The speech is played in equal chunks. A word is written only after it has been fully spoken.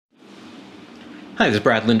Hi, this is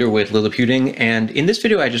Brad Linder with Liliputing, and in this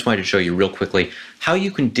video I just wanted to show you real quickly how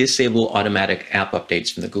you can disable automatic app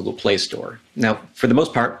updates from the Google Play Store. Now, for the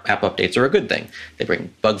most part, app updates are a good thing. They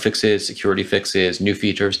bring bug fixes, security fixes, new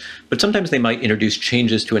features, but sometimes they might introduce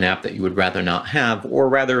changes to an app that you would rather not have, or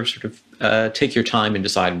rather sort of take your time and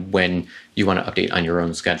decide when you want to update on your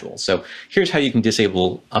own schedule. So here's how you can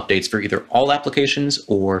disable updates for either all applications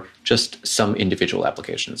or just some individual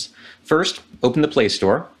applications. First, open the Play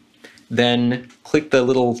Store. Then click the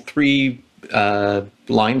little three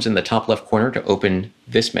lines in the top left corner to open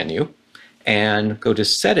this menu, and go to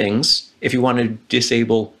Settings. If you want to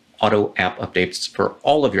disable auto app updates for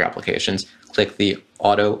all of your applications, click the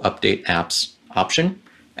Auto Update Apps option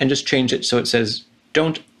and just change it so it says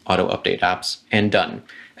Don't Auto Update Apps, and done.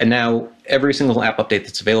 And now every single app update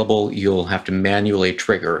that's available, you'll have to manually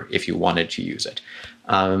trigger if you wanted to use it.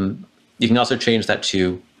 You can also change that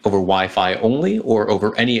to over Wi-Fi only, or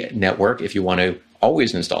over any network if you want to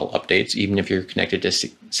always install updates, even if you're connected to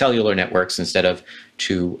cellular networks instead of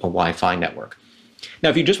to a Wi-Fi network. Now,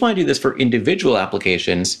 if you just want to do this for individual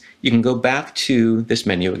applications, you can go back to this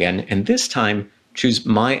menu again, and this time choose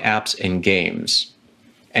My Apps and Games,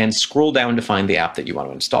 and scroll down to find the app that you want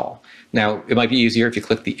to install. Now, it might be easier if you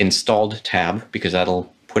click the Installed tab, because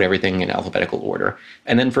that'll put everything in alphabetical order.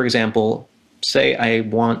 And then, for example, say I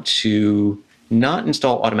want to not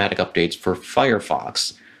install automatic updates for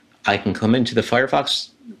Firefox. I can come into the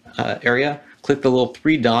Firefox area, click the little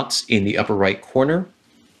three dots in the upper right corner,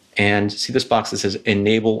 and see this box that says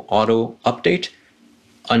Enable Auto Update,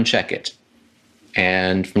 uncheck it.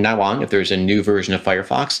 And from now on, if there's a new version of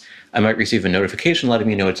Firefox, I might receive a notification letting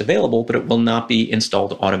me know it's available, but it will not be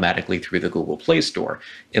installed automatically through the Google Play Store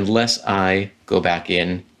unless I go back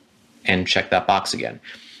in and check that box again.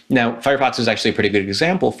 Now, Firefox is actually a pretty good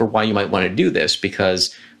example for why you might want to do this,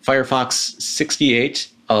 because Firefox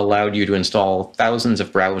 68 allowed you to install thousands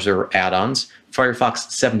of browser add-ons.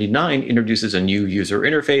 Firefox 79 introduces a new user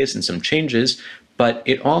interface and some changes, but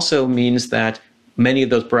it also means that many of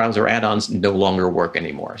those browser add-ons no longer work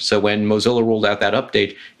anymore. So when Mozilla rolled out that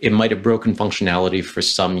update, it might have broken functionality for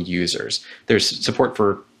some users. There's support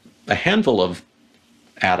for a handful of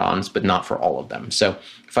add-ons, but not for all of them. So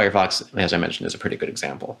Firefox, as I mentioned, is a pretty good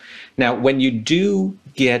example. Now, when you do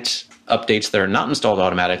get updates that are not installed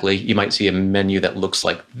automatically, you might see a menu that looks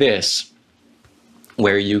like this,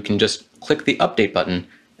 where you can just click the Update button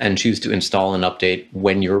and choose to install an update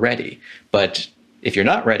when you're ready. But if you're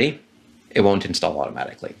not ready, it won't install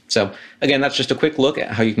automatically. So again, that's just a quick look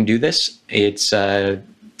at how you can do this. It's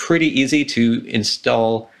pretty easy to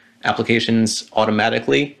install applications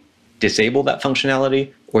automatically, disable that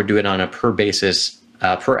functionality, or do it on a per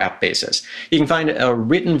app basis. You can find a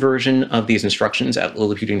written version of these instructions at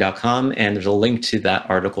liliputing.com, and there's a link to that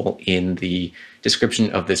article in the description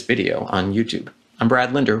of this video on YouTube. I'm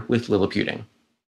Brad Linder with Liliputing.